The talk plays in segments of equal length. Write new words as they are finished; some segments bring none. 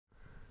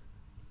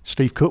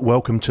Steve Cook,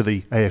 welcome to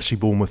the AFC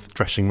Bournemouth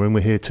dressing room.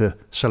 We're here to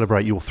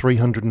celebrate your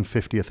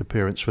 350th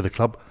appearance for the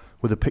club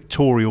with a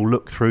pictorial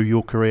look through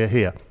your career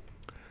here.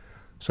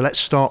 So let's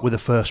start with the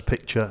first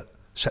picture,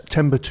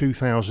 September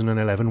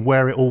 2011,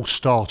 where it all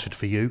started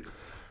for you.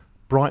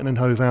 Brighton and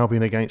Hove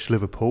Albion against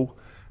Liverpool,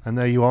 and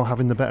there you are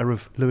having the better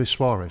of Luis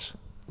Suarez.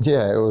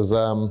 Yeah, it was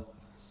a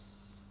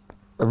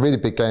really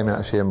big game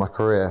actually in my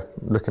career,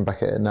 looking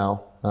back at it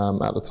now.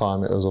 At the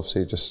time, it was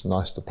obviously just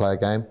nice to play a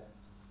game.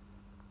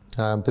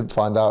 Didn't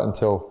find out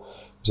until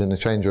I was in the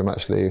change room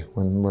actually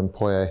when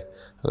Poyet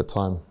at the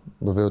time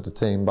revealed the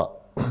team. But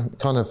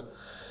kind of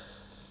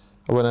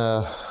I went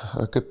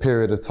a good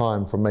period of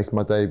time from making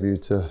my debut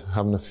to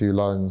having a few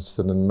loans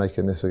to then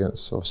making this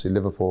against obviously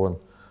Liverpool and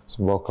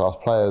some world-class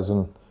players.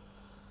 And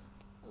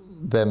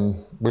then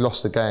we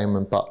lost the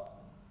game, but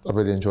I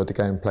really enjoyed the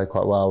game, played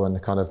quite well, and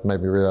it kind of made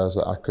me realise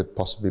that I could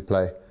possibly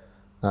play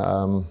at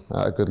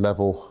a good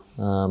level.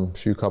 A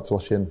few clubs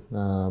watching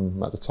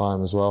at the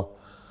time as well.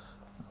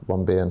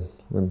 One being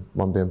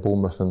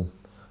Bournemouth, and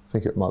I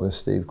think it might have been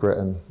Steve Gritt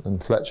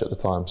and Fletcher at the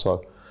time.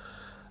 So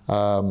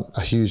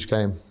a huge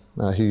game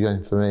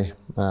for me.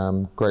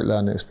 Great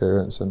learning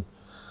experience, and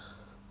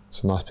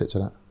it's a nice picture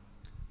of that.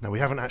 Now, we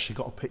haven't actually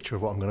got a picture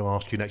of what I'm going to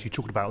ask you next. You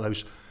talked about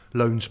those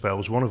loan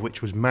spells, one of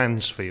which was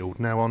Mansfield.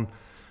 Now, on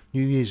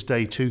New Year's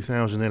Day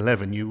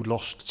 2011, you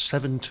lost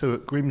 7-2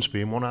 at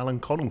Grimsby, and one Alan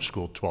Connell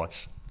scored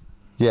twice.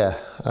 Yeah,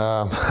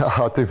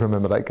 I do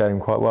remember that game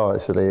quite well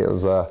actually. It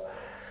was a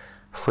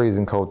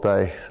freezing cold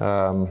day.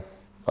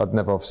 I'd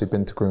never obviously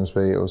been to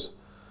Grimsby. It was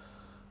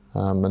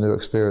a new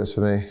experience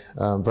for me.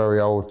 Very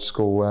old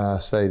school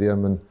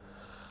stadium, and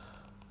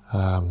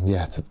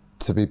yeah,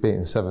 to be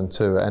beaten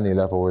 7-2 at any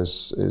level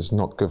is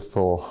not good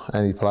for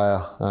any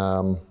player.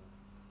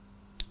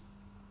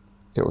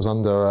 It was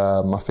under,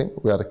 I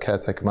think we had a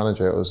caretaker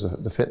manager. It was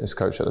the fitness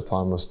coach at the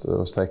time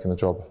was taking the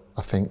job,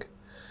 I think.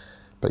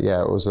 But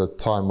yeah, it was a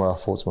time where I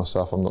thought to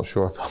myself, I'm not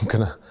sure if I'm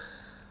going to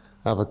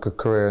have a good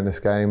career in this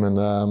game.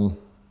 And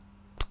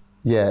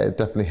yeah, it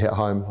definitely hit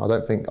home.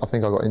 I think I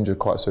got injured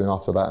quite soon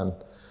after that,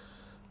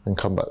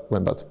 and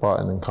went back to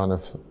Brighton and kind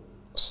of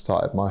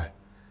started my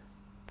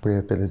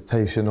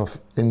rehabilitation of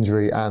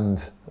injury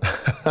and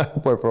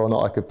whether or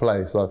not I could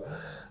play. So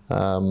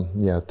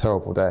yeah,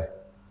 terrible day.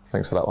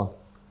 Thanks for that one.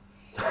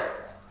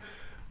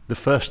 The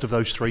first of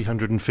those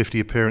 350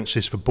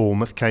 appearances for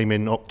Bournemouth came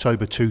in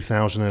October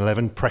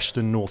 2011,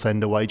 Preston North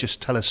End away.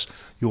 Just tell us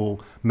your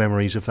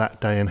memories of that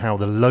day and how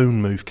the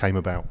loan move came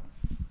about.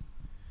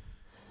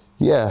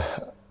 Yeah,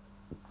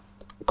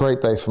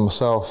 great day for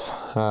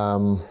myself.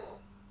 I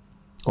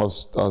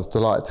was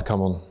delighted to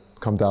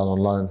come down on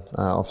loan,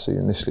 obviously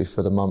initially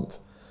for the month,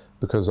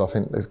 because I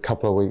think a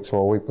couple of weeks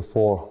or a week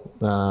before,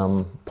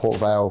 Port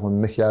Vale,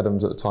 when Mickey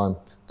Adams at the time,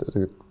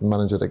 the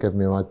manager that gave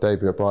me my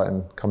debut at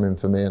Brighton, come in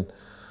for me, and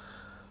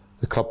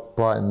the club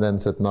Brighton then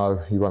said,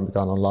 no, you won't be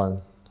going on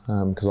loan,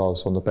 because I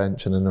was on the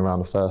bench and in around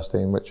the first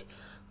team, which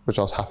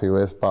I was happy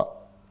with. But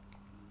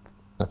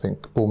I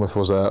think Bournemouth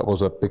was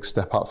a big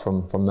step up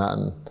from that,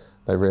 and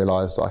they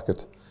realised I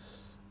could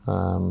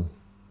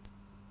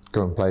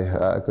go and play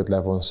at a good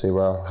level and see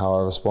how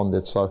I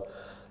responded. So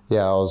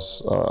yeah,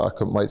 I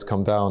couldn't wait to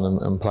come down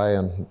and play,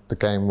 and the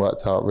game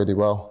worked out really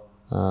well.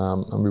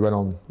 And we went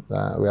on.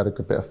 We had a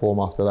good bit of form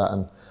after that,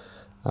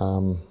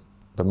 and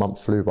the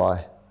month flew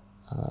by.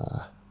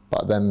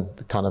 But then,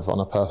 kind of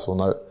on a personal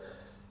note,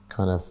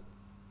 kind of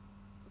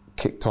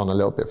kicked on a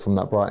little bit from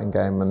that Brighton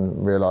game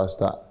and realised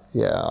that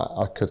yeah,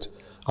 I could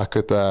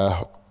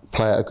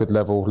play at a good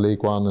level,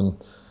 League One,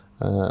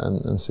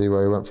 and see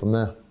where we went from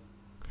there.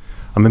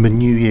 I remember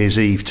New Year's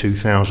Eve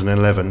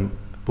 2011,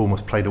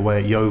 Bournemouth played away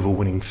at Yeovil,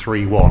 winning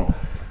 3-1,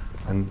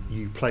 and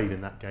you played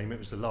in that game. It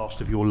was the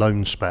last of your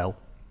loan spell.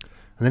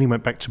 And then you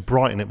went back to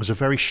Brighton. It was a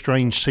very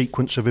strange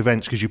sequence of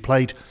events because you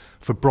played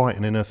for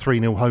Brighton in a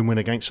 3-0 home win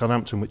against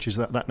Southampton, which is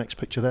that next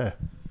picture there.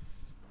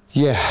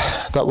 Yeah,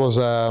 that was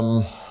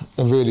a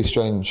really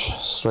strange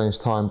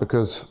time,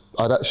 because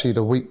I'd actually,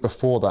 the week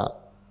before that,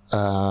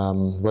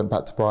 went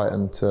back to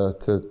Brighton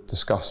to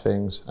discuss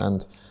things,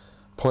 and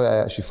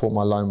Poyet actually thought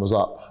my loan was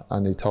up,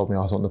 and he told me I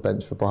was on the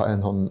bench for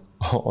Brighton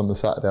on the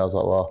Saturday. I was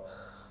like, well,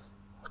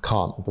 I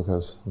can't,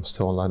 because I'm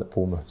still on loan at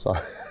Bournemouth, so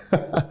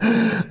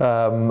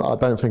I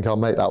don't think I'll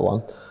make that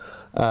one.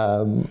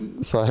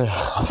 So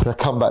I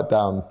come back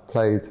down,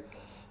 played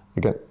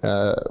again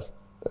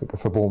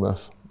for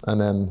Bournemouth, and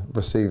then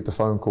received a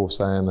phone call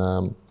saying,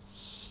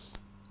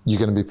 you're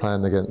going to be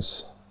playing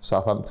against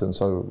Southampton,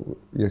 so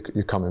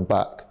you're coming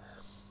back.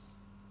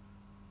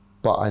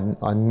 But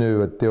I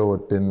knew a deal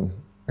had been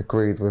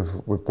agreed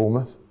with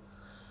Bournemouth.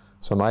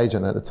 So my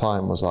agent at the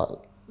time was like,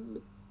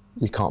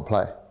 you can't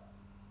play.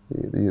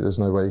 There's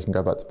no way you can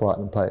go back to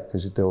Brighton and play it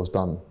because your deal's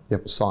done. You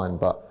haven't signed,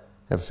 but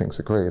everything's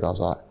agreed. I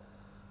was like,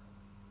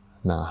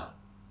 nah,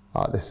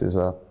 this is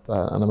an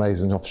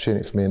amazing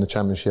opportunity for me in the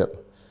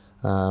Championship.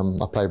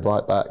 I played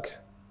right back.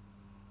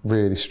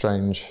 Really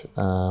strange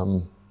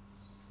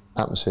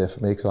atmosphere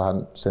for me because I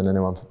hadn't seen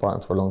anyone for Brighton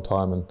for a long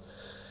time, and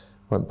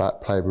went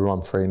back, played, we won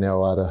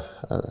 3-0.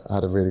 I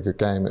had a really good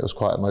game. It was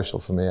quite emotional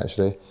for me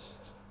actually.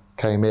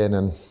 Came in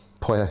and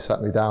Poya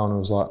sat me down and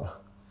was like,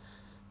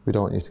 "We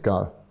don't want you to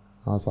go."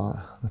 I was like,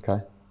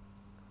 "Okay."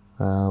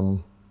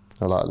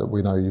 They're like, "Look,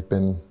 we know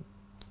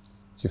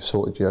you've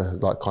sorted your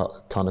like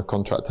kind of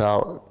contract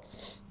out.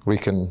 We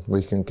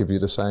can give you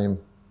the same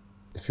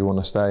if you want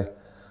to stay."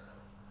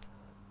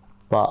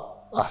 But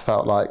I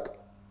felt like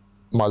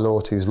my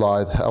loyalties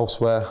lied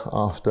elsewhere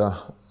after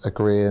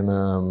agreeing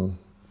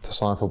to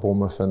sign for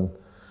Bournemouth, and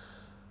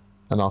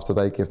after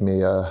they give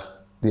me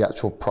the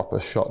actual proper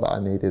shot that I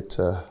needed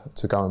to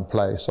go and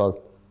play.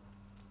 So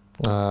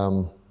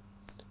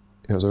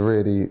it was a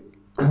really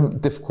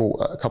difficult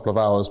couple of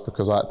hours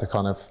because I had to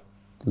kind of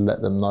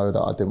let them know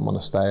that I didn't want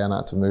to stay, and I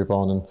had to move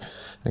on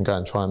and go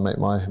and try and make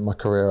my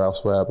career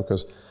elsewhere,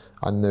 because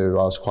I knew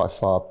I was quite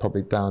far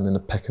probably down in the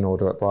pecking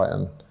order at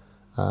Brighton.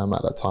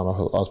 At that time I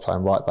was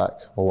playing right back,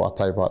 or I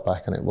played right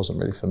back, and it wasn't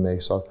really for me.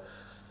 So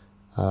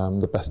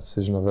the best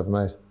decision I've ever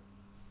made.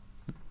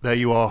 There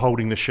you are,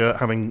 holding the shirt,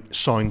 having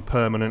signed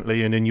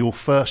permanently, and in your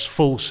first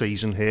full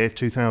season here,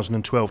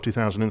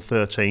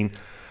 2012-2013,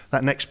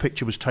 that next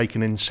picture was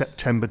taken in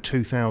September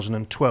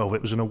 2012.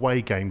 It was an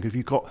away game. Have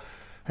you got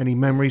any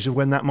memories of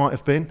when that might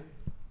have been?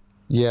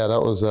 Yeah,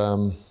 that was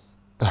a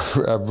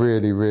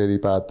really, really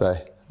bad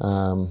day.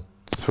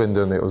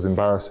 Swindon, it was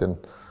embarrassing.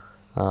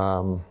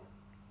 I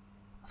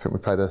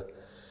think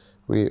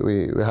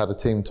we had a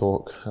team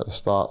talk at the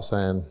start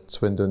saying,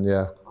 Swindon,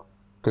 yeah,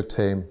 good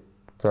team,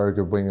 very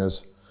good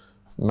wingers.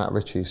 Matt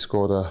Ritchie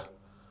scored an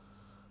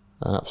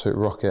absolute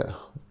rocket.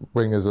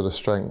 Wingers are the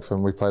strength,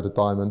 and we played a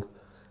diamond,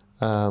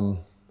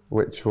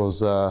 which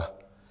was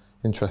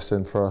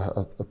interesting for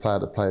a player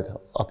that played.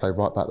 I played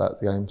right back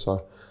that game,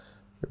 so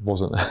it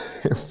wasn't.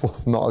 It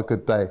was not a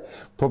good day.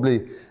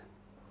 Probably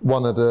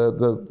one of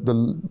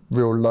the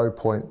real low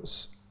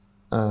points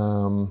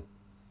in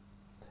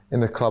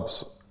the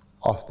clubs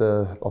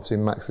after obviously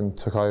Maxim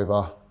took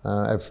over.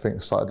 Everything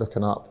started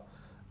looking up.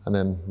 And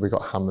then we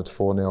got hammered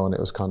 4-0, and it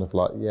was kind of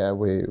like, yeah,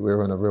 we're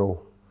going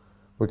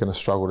to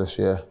struggle this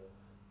year.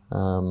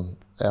 I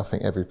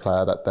think every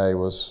player that day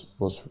was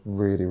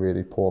really,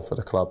 really poor for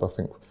the club. I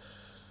think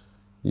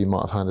you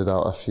might have handed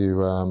out a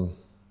few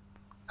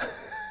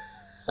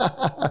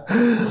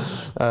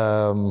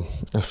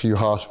a few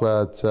harsh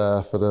words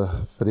for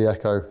the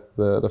Echo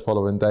the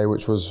following day,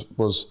 which was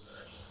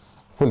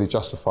fully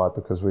justified,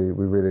 because we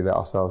really let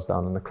ourselves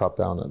down and the club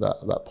down at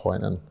that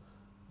point, and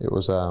it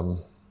was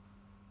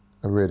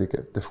a really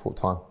difficult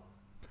time.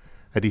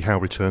 Eddie Howe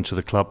returned to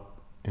the club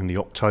in the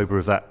October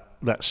of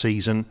that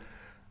season,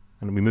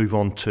 and we move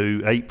on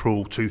to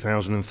April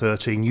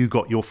 2013. You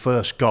got your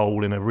first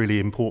goal in a really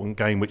important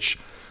game which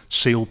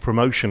sealed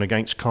promotion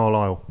against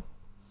Carlisle.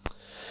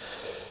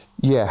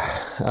 Yeah,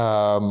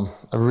 a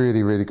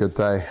really, really good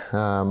day.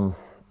 I'd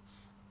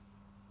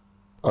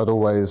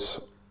always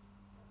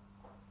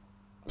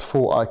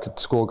thought I could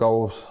score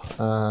goals,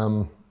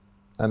 and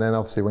then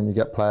obviously when you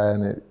get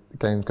playing,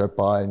 games go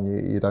by and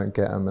you don't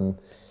get them, and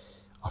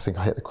I think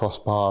I hit the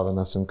crossbar and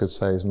there's some good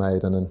saves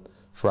made, and then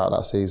throughout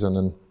that season,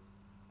 and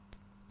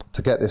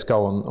to get this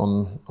goal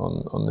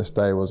on this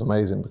day was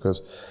amazing,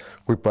 because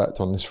we worked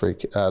on this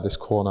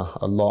corner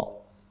a lot,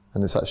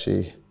 and it's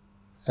actually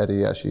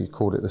Eddie actually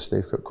called it the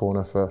Steve Cook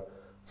corner for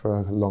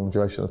a long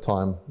duration of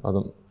time. I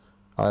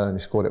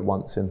only scored it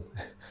once in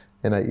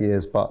 8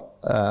 years, but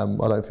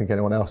I don't think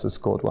anyone else has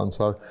scored one,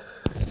 so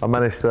I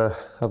managed to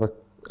have a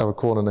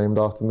corner named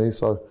after me.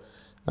 So.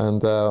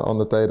 And on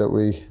the day that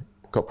we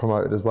got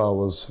promoted as well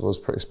was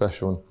pretty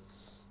special.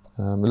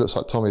 And, it looks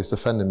like Tommy's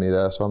defending me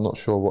there, so I'm not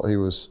sure what way he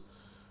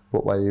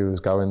was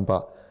going.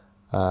 But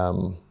I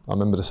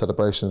remember the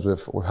celebrations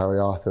with Harry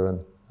Arthur,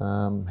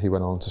 and he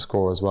went on to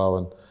score as well.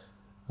 And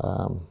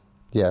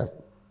yeah,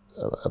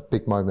 a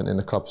big moment in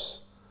the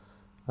club's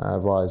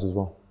rise as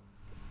well.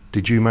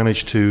 Did you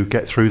manage to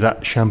get through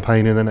that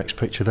champagne in the next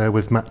picture there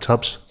with Matt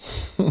Tubbs?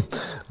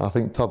 I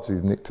think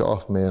Tubbsy's nicked it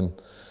off me, and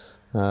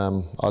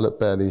I look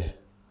barely.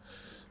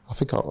 I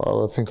think I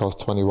was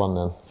 21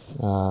 then.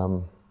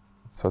 So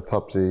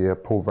Tubbsy,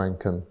 Paul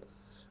Rankin,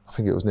 I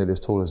think it was nearly as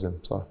tall as him,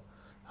 so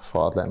I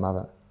thought I'd let him have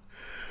it.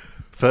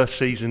 First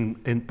season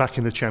back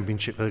in the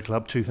Championship for the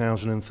club,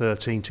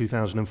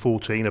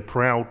 2013-2014, a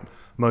proud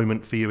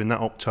moment for you in that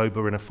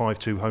October in a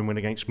 5-2 home win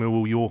against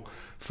Millwall, your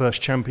first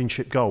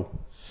Championship goal.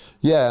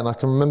 Yeah, and I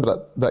can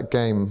remember that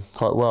game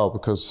quite well,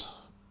 because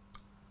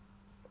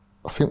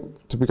I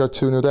think, did we go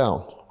 2-0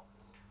 down?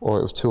 Or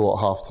it was 2 at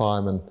half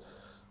time, and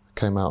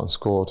came out and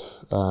scored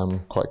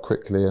quite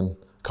quickly, and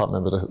can't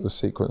remember the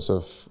sequence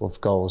of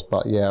goals,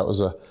 but yeah, it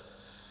was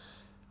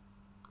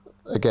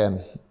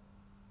again,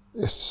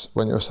 it's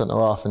when you're a centre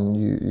half and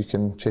you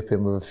can chip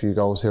in with a few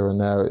goals here and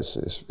there. It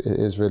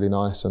is really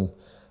nice, and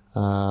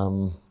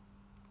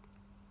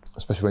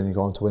especially when you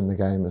go on to win the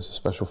game, it's a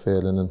special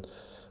feeling. And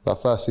that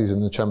first season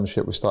in the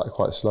Championship, we started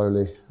quite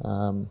slowly,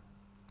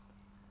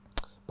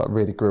 but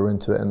really grew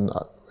into it, and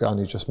we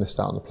only just missed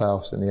out on the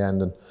playoffs in the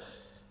end. And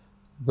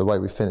the way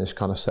we finished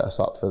kind of set us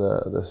up for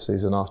the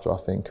season after, I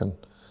think. And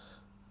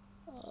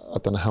I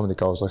don't know how many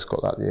goals I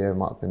scored that year. It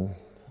might have been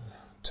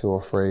 2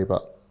 or 3,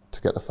 but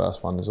to get the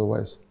first one is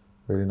always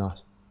really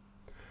nice.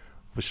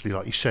 Obviously,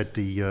 like you said,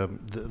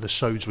 the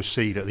Sods were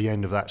seed at the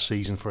end of that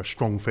season for a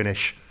strong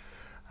finish,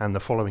 and the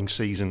following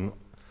season,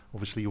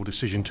 obviously your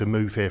decision to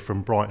move here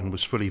from Brighton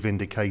was fully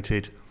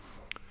vindicated.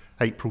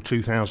 April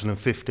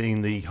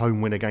 2015, the home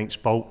win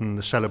against Bolton,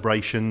 the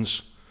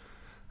celebrations,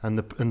 and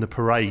the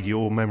parade.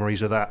 Your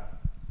memories of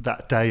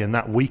that day and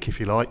that week, if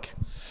you like.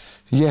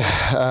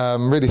 Yeah,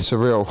 really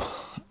surreal,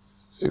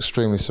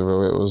 extremely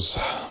surreal. It was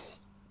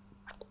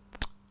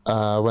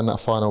when that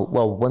final,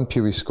 well, when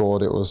Pewee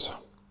scored, it was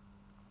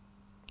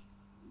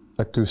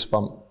a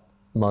goosebump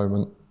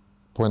moment.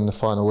 When the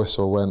final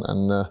whistle went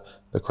and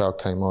the crowd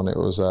came on, it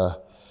was I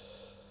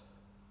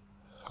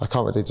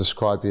can't really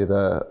describe you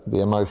the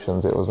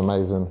emotions. It was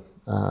amazing.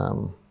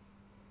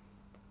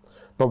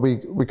 But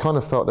we kind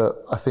of felt that,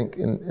 I think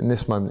in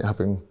this moment it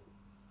happened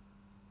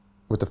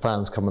with the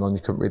fans coming on, you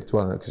couldn't really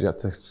dwell on it because you had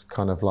to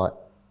kind of like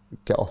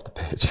get off the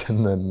pitch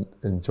and then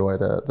enjoy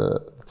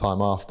the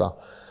time after.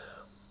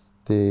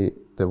 The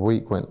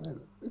week went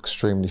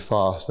extremely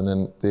fast, and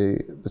then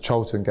the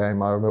Charlton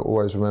game, I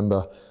always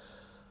remember,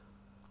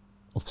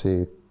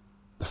 obviously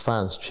the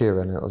fans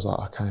cheering. It was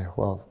like, okay,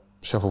 well,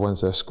 Sheffield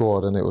Wednesday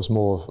scored, and it was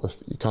more of,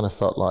 you kind of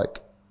felt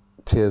like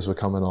tears were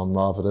coming on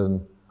rather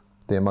than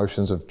the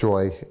emotions of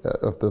joy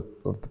of the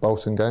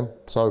Bolton game.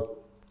 So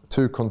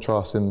 2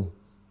 contrasting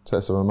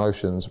sets of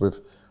emotions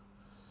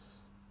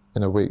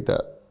in a week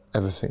that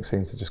everything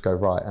seemed to just go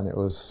right, and it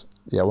was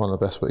one of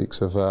the best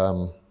weeks of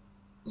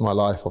my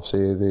life.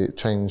 Obviously, it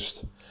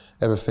changed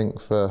everything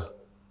for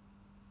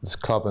this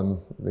club and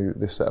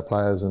this set of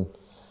players, and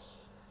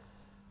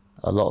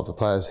a lot of the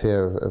players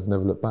here have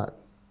never looked back.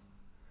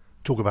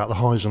 Talk about the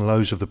highs and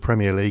lows of the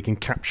Premier League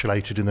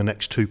encapsulated in the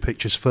next 2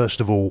 pictures.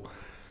 First of all,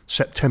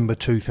 September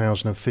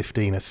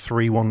 2015, a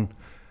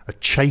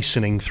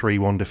chastening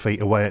 3-1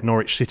 defeat away at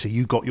Norwich City.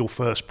 You got your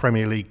first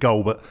Premier League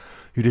goal, but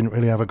you didn't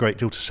really have a great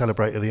deal to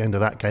celebrate at the end of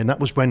that game. That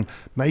was when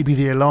maybe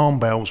the alarm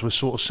bells were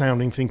sort of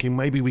sounding, thinking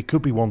maybe we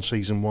could be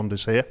one-season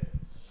wonders here.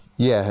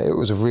 Yeah, it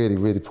was a really,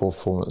 really poor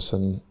performance,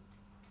 and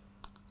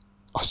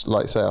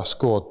like I say, I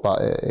scored, but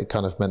it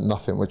kind of meant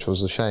nothing, which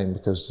was a shame,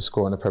 because to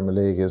score in the Premier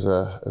League is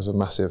a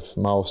massive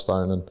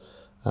milestone, and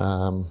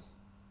I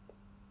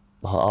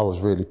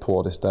was really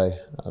poor this day.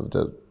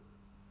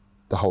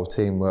 The whole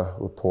team were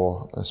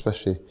poor,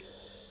 especially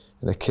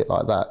in a kit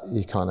like that.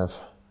 You kind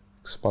of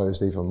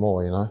exposed even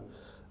more, you know.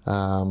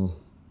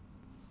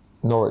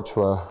 Norwich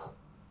were,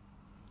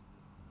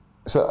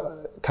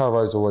 so Carrow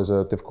Road's always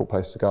a difficult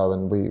place to go,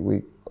 and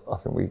I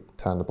think we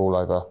turned the ball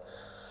over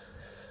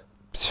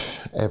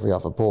every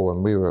other ball,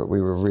 and we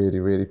were really,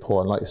 really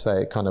poor. And like you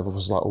say, it kind of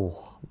was like,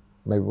 oh,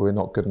 maybe we're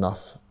not good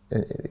enough,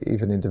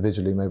 even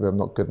individually. Maybe I'm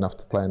not good enough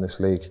to play in this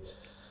league.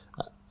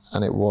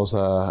 And it was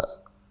an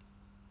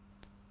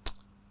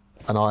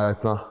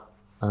eye-opener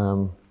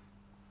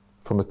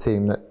from a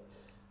team that,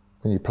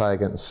 when you play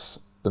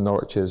against the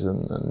Norwiches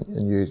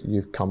and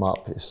you've come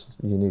up,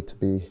 you need to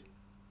be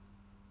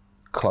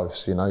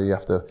close. You know, you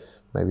have to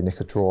maybe nick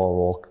a draw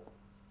or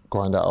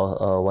grind out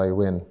a away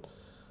win.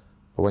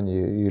 But when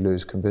you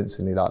lose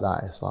convincingly like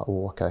that, it's like,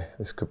 oh, okay,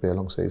 this could be a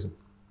long season.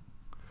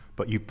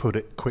 But you put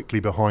it quickly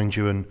behind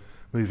you, and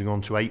moving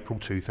on to April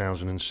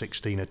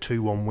 2016, a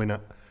 2-1 win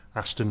at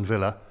Aston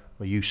Villa,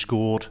 where you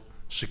secured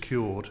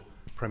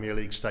Premier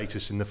League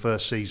status in the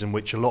first season,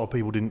 which a lot of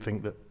people didn't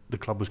think that the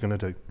club was going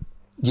to do.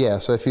 Yeah,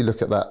 so if you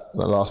look at the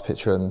last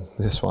picture and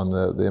this one,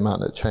 the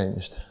amount that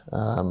changed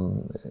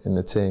in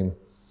the team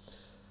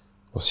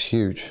was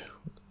huge.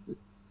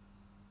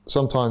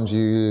 Sometimes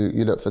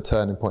you look for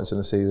turning points in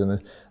the season,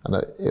 and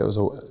it was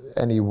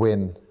any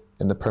win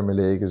in the Premier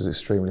League is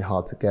extremely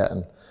hard to get,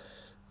 and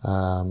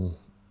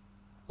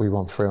we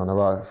won 3 on a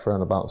row, 3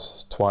 on a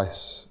bounce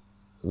twice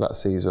that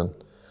season.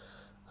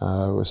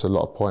 It was a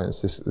lot of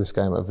points. This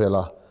game at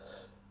Villa,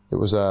 it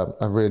was a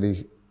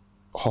really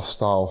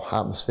hostile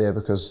atmosphere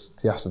because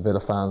the Aston Villa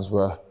fans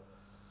were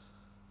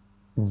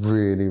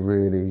really,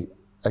 really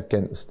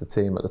against the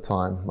team at the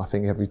time. I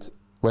think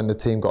when the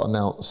team got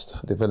announced,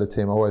 the Villa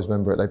team, I always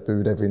remember it, they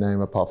booed every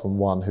name apart from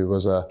one who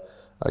was a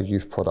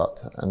youth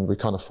product, and we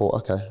kind of thought,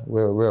 okay,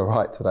 we're all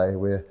right today.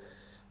 We're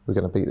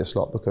going to beat this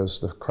lot because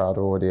the crowd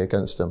are already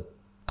against them.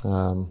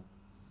 And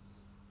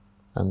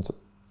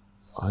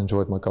I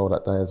enjoyed my goal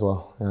that day as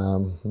well.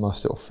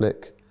 Nice little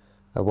flick,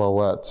 a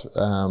well-worked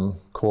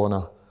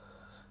corner,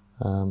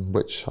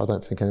 which I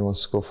don't think anyone's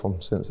scored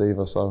from since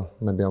either, so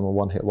maybe I'm a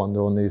one-hit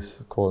wonder on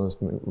these corners.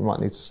 We might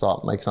need to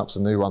start making up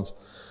some new ones.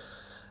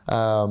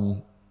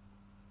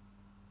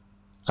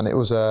 And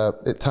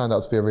it turned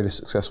out to be a really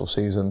successful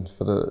season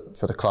for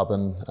the club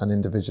and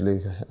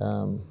individually.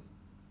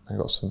 I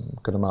got some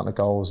good amount of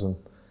goals and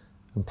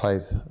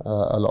played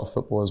a lot of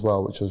football as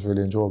well, which was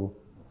really enjoyable.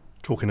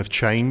 Talking of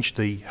change,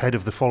 the head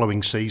of the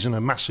following season, a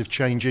massive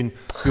change in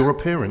your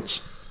appearance.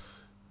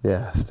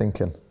 Yeah,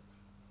 stinking.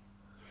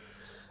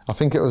 I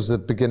think it was the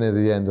beginning of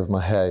the end of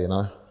my hair, you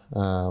know.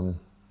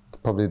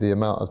 Probably the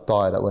amount of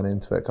dye that went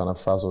into it kind of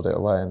frazzled it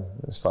away and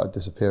it started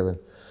disappearing.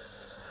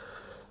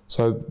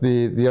 So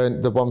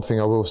the one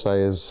thing I will say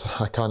is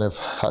I kind of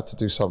had to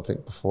do something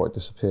before it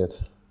disappeared.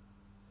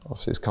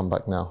 Obviously, it's come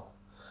back now.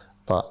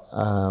 But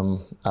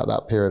at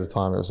that period of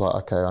time, it was like,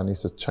 okay, I need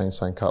to change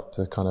something up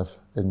to kind of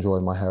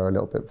enjoy my hair a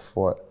little bit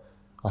before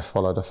I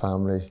followed a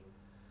family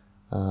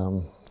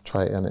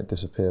trait and it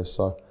disappears.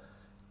 So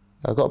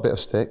I got a bit of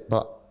stick,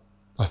 but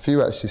a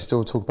few actually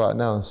still talk about it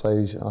now and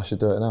say I should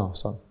do it now.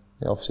 So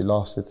it obviously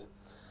lasted.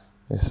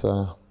 It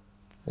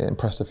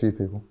impressed a few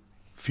people.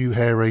 Few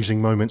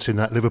hair-raising moments in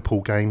that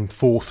Liverpool game,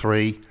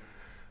 4-3.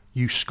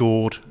 You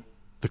scored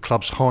the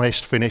club's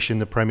highest finish in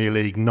the Premier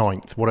League,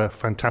 9th. What a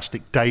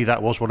fantastic day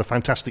that was. What a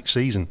fantastic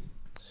season.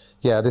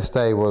 Yeah, this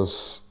day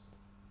was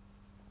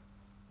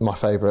my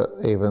favourite,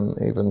 even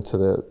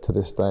to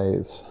this day.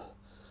 It's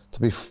to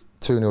be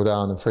 2-0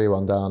 down and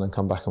 3-1 down and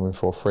come back and win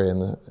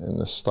 4-3 in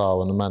the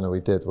style and the manner we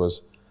did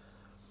was,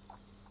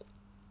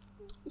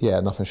 yeah,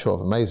 nothing short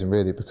of amazing,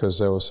 really, because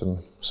there were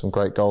some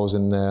great goals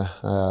in there.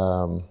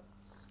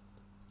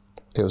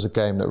 It was a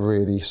game that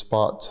really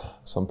sparked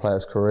some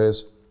players'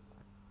 careers.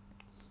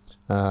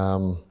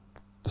 The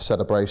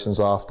celebrations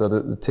after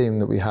the team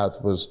that we had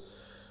was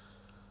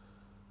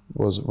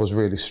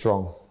really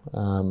strong.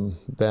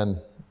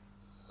 Then,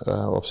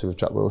 obviously with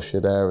Jack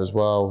Wilshere there as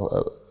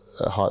well,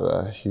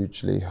 a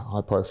hugely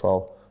high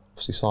profile,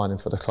 obviously signing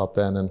for the club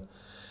then,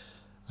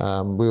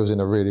 and we was in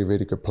a really,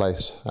 really good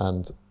place.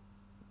 And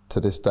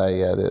to this day,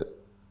 yeah,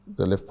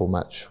 the Liverpool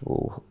match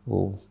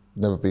will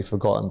never be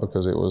forgotten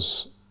because it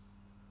was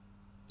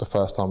the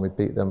first time we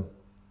beat them.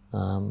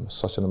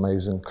 Such an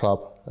amazing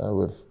club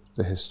with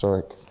the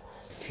historic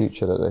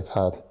future that they've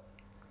had.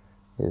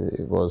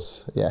 It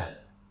was, yeah,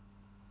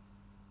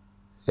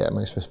 it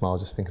makes me smile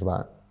just thinking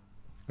about it.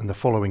 And the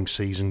following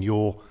season,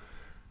 your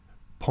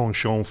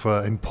penchant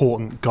for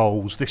important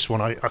goals, this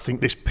one, I think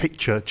this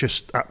picture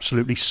just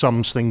absolutely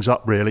sums things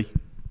up, really.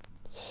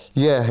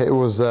 Yeah, it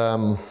was,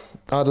 I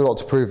had a lot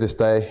to prove this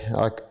day.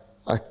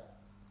 It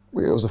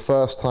was the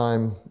first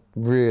time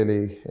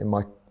really in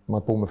my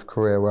Bournemouth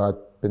career where I'd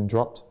been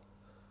dropped.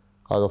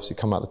 I'd obviously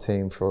come out of the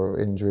team for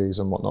injuries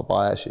and whatnot, but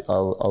I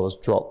was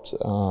dropped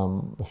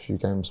a few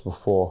games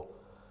before.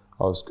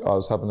 I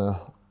was having a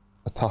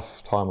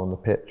tough time on the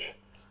pitch.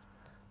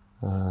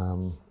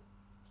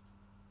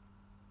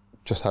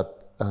 Just had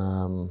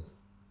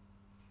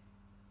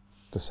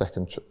the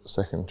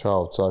second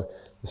child, so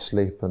the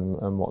sleep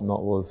and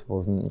whatnot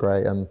wasn't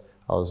great, and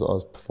I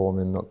was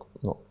performing not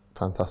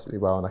fantastically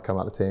well, and I came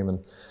out of the team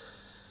and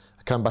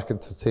I came back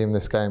into the team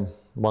this game,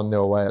 1-0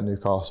 away at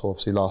Newcastle.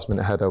 Obviously, last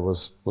minute header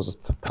was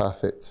a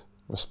perfect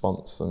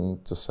response,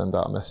 and to send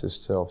out a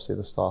message to obviously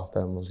the staff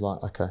then was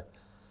like, okay,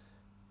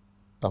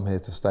 I'm here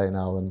to stay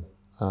now. And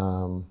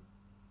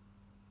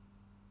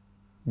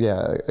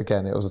yeah,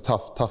 again, it was a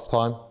tough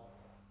time,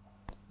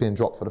 being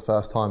dropped for the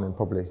first time in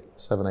probably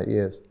 7-8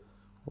 years.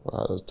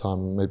 At the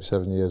time, maybe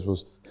 7 years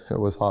was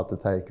hard to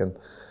take, and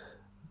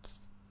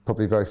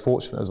probably very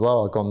fortunate as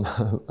well. I'd gone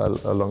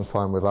a long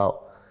time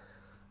without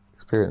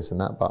experiencing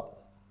that, but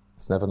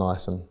it's never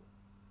nice, and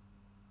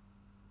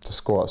to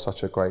score at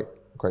such a great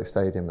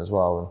stadium as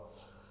well, and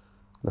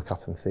look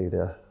up and see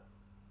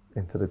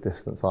into the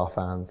distance our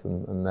fans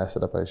and their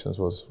celebrations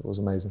was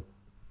amazing.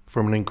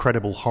 From an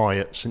incredible high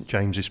at St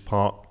James's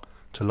Park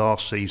to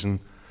last season,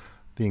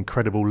 the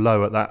incredible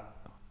low at that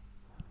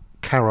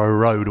Carrow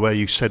Road, where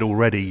you said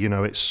already, you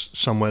know, it's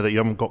somewhere that you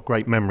haven't got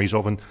great memories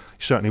of, and you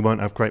certainly won't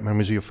have great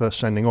memories of your first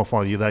sending off,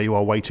 are you? There you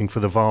are waiting for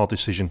the VAR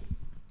decision.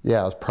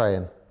 Yeah, I was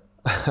praying.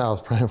 I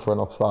was praying for an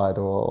offside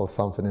or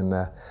something in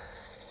there.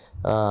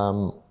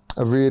 A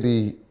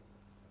really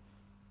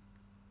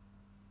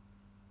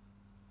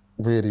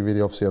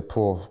obviously a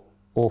poor,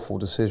 awful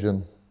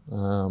decision.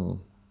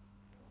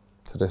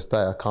 To this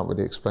day, I can't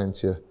really explain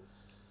to you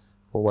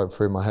what went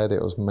through my head.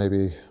 It was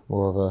maybe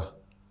more of a,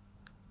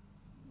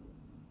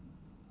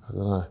 I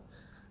don't know,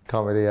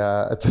 can't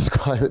really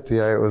describe it to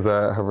you. It was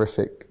a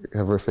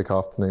horrific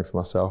afternoon for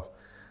myself.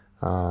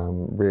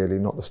 Really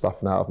knocked the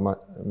stuffing out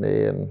of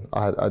me, and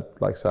I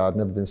like I said, I'd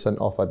never been sent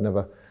off.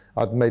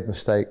 I'd made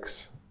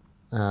mistakes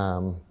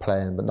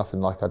playing, but nothing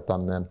like I'd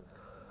done then.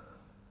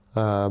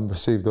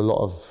 Received a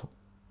lot of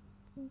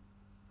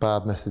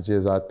bad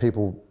messages. I had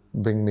people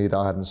ring me that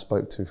I hadn't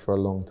spoke to for a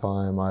long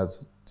time. I had,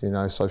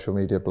 social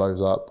media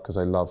blows up because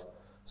they love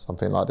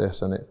something like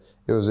this, and it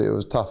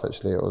was tough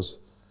actually. It was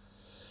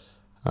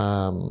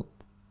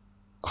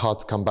hard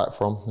to come back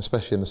from,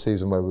 especially in the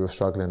season where we were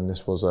struggling.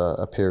 This was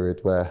a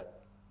period where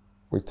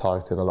we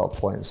targeted a lot of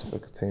points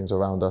with the teams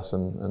around us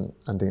and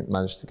didn't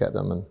manage to get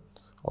them, and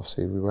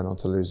obviously we went on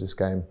to lose this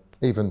game.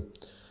 Even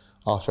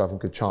after having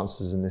good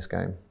chances in this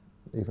game,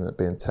 even at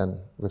being 10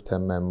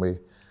 men, we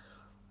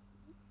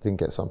didn't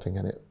get something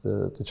in it.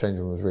 The change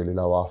room was really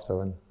low after,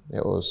 and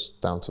it was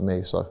down to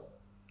me. So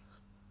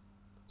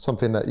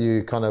something that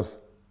you kind of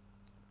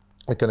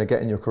are going to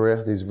get in your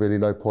career, these really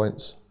low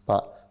points,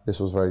 but this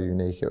was very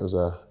unique. It was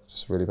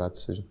just a really bad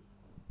decision.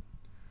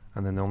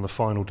 And then on the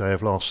final day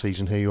of last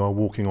season, here you are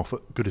walking off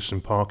at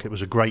Goodison Park. It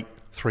was a great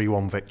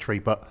 3-1 victory,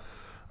 but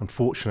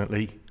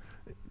unfortunately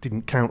it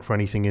didn't count for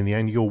anything in the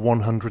end. Your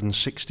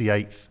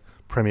 168th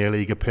Premier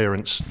League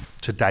appearance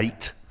to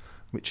date,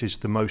 which is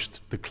the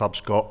most the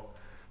club's got.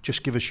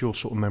 Just give us your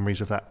sort of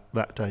memories of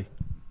that day.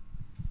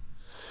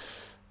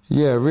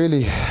 Yeah,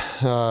 really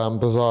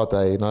bizarre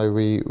day. You know,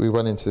 we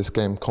went into this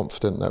game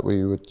confident that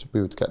we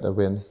would get the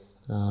win,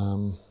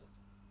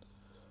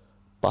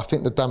 but I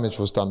think the damage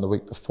was done the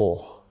week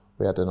before.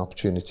 We had an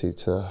opportunity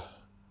to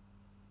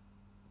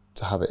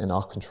have it in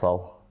our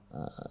control,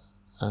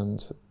 and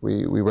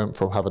we went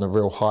from having a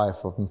real high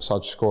from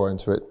Sudge scoring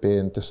to it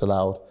being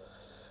disallowed,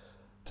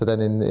 to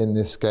then in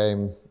this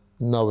game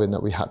knowing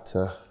that we had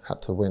to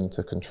win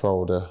to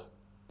control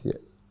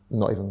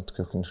not even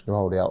to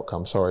control the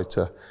outcome. Sorry,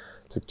 to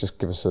just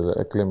give us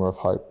a glimmer of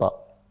hope. But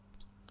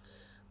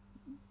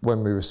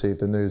when we received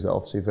the news that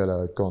obviously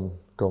Villa had gone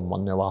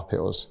 1-0 up, it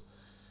was,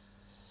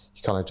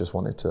 you kind of just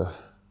wanted to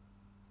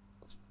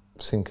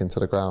sink into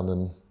the ground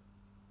and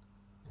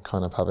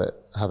kind of have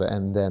it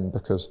end then,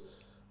 because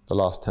the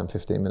last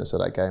 10-15 minutes of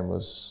that game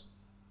was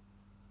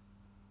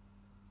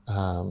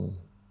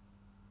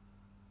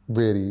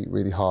really,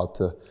 really hard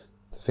to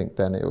think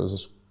then it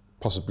was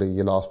possibly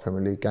your last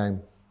Premier League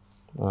game.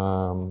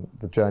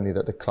 The journey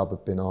that the club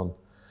had been on,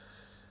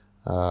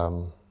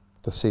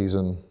 the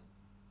season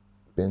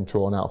being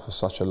drawn out for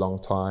such a long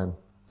time.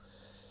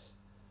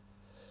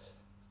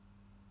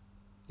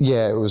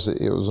 Yeah, it was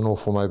an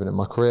awful moment in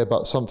my career,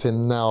 but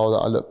something now that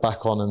I look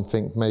back on and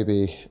think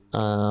maybe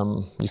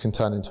you can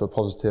turn into a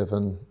positive.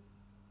 And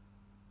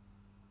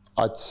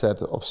I'd said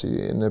obviously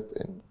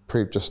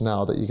proved just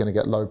now that you're going to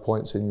get low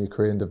points in your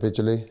career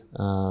individually,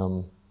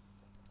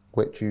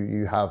 which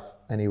you have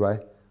anyway,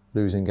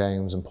 losing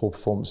games and poor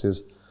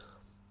performances,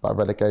 but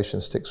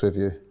relegation sticks with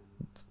you.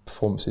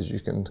 Performances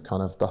you can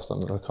kind of dust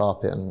under the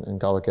carpet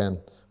and go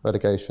again.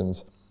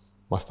 Relegation's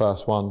my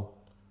first one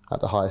at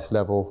the highest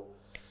level.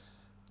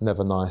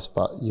 Never nice,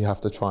 but you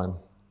have to try and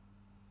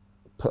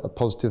put a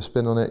positive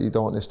spin on it. You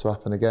don't want this to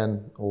happen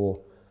again, or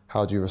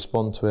how do you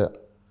respond to it?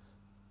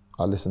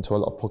 I listen to a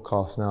lot of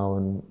podcasts now,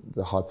 and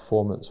the high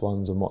performance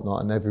ones and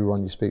whatnot, and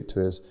everyone you speak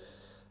to is,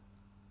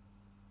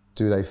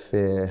 do they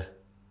fear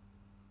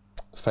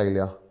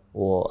failure,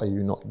 or are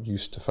you not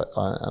used to fail?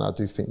 And I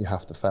do think you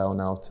have to fail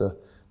now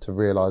to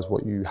realise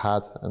what you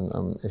had,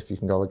 and if you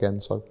can go again.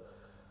 So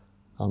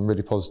I'm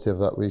really positive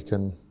that we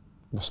can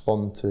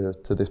respond to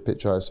this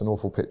picture. It's an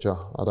awful picture.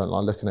 I don't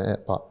like looking at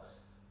it, but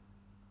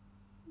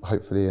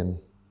hopefully in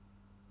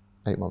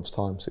 8 months'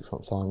 time, 6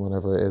 months' time,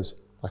 whenever it is,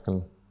 I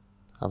can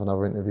have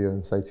another interview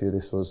and say to you,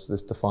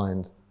 this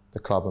defined the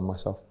club and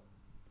myself.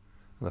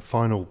 The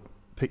final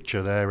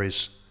picture there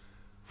is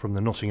from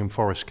the Nottingham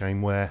Forest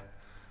game, where,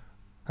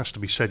 has to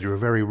be said, you're a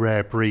very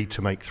rare breed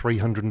to make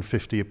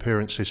 350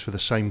 appearances for the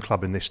same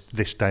club in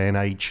this day and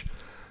age.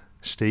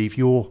 Steve,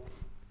 your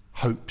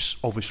hopes,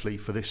 obviously,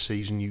 for this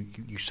season,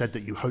 you said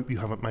that you hope you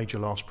haven't made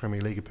your last Premier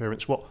League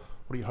appearance. What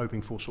are you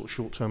hoping for, sort of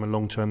short term and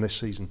long term this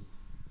season?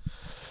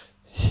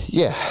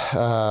 Yeah,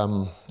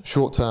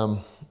 short term,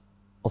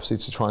 obviously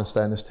to try and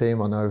stay in this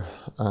team. I know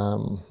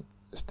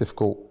it's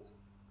difficult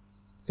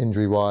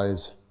injury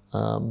wise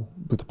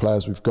with the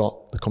players we've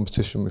got, the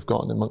competition we've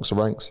got amongst the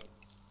ranks.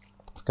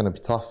 It's going to be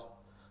tough.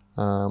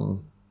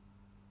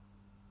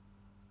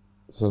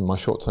 So my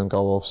short term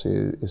goal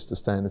obviously is to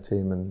stay in the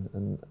team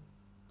and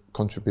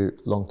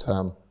contribute. Long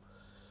term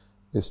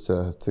is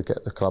to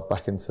get the club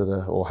back into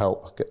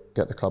help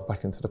get the club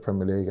back into the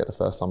Premier League at the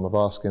first time of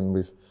asking.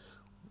 We've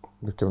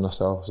given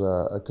ourselves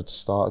a good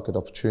start, a good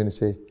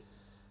opportunity.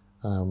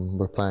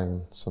 We're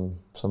playing some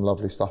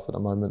lovely stuff at the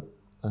moment,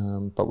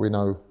 but we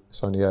know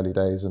it's only early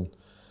days. And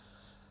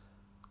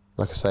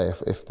like I say,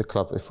 if the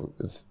club, if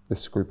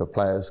this group of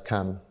players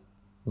can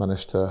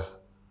manage to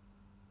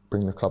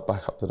bring the club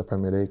back up to the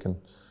Premier League, and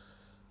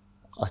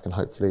I can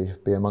hopefully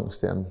be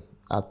amongst it and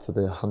add to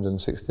the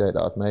 168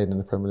 that I've made in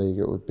the Premier League,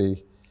 it would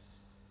be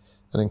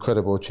an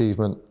incredible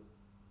achievement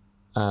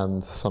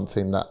and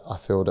something that I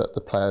feel that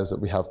the players that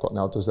we have got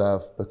now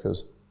deserve,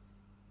 because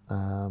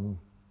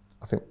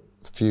I think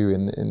few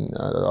in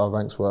our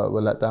ranks were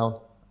let down,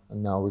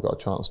 and now we've got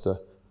a chance to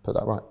put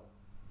that right.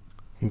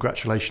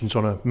 Congratulations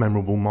on a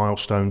memorable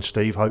milestone,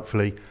 Steve.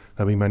 Hopefully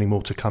there'll be many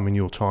more to come in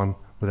your time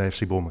with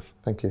AFC Bournemouth.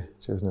 Thank you.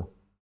 Cheers, Neil.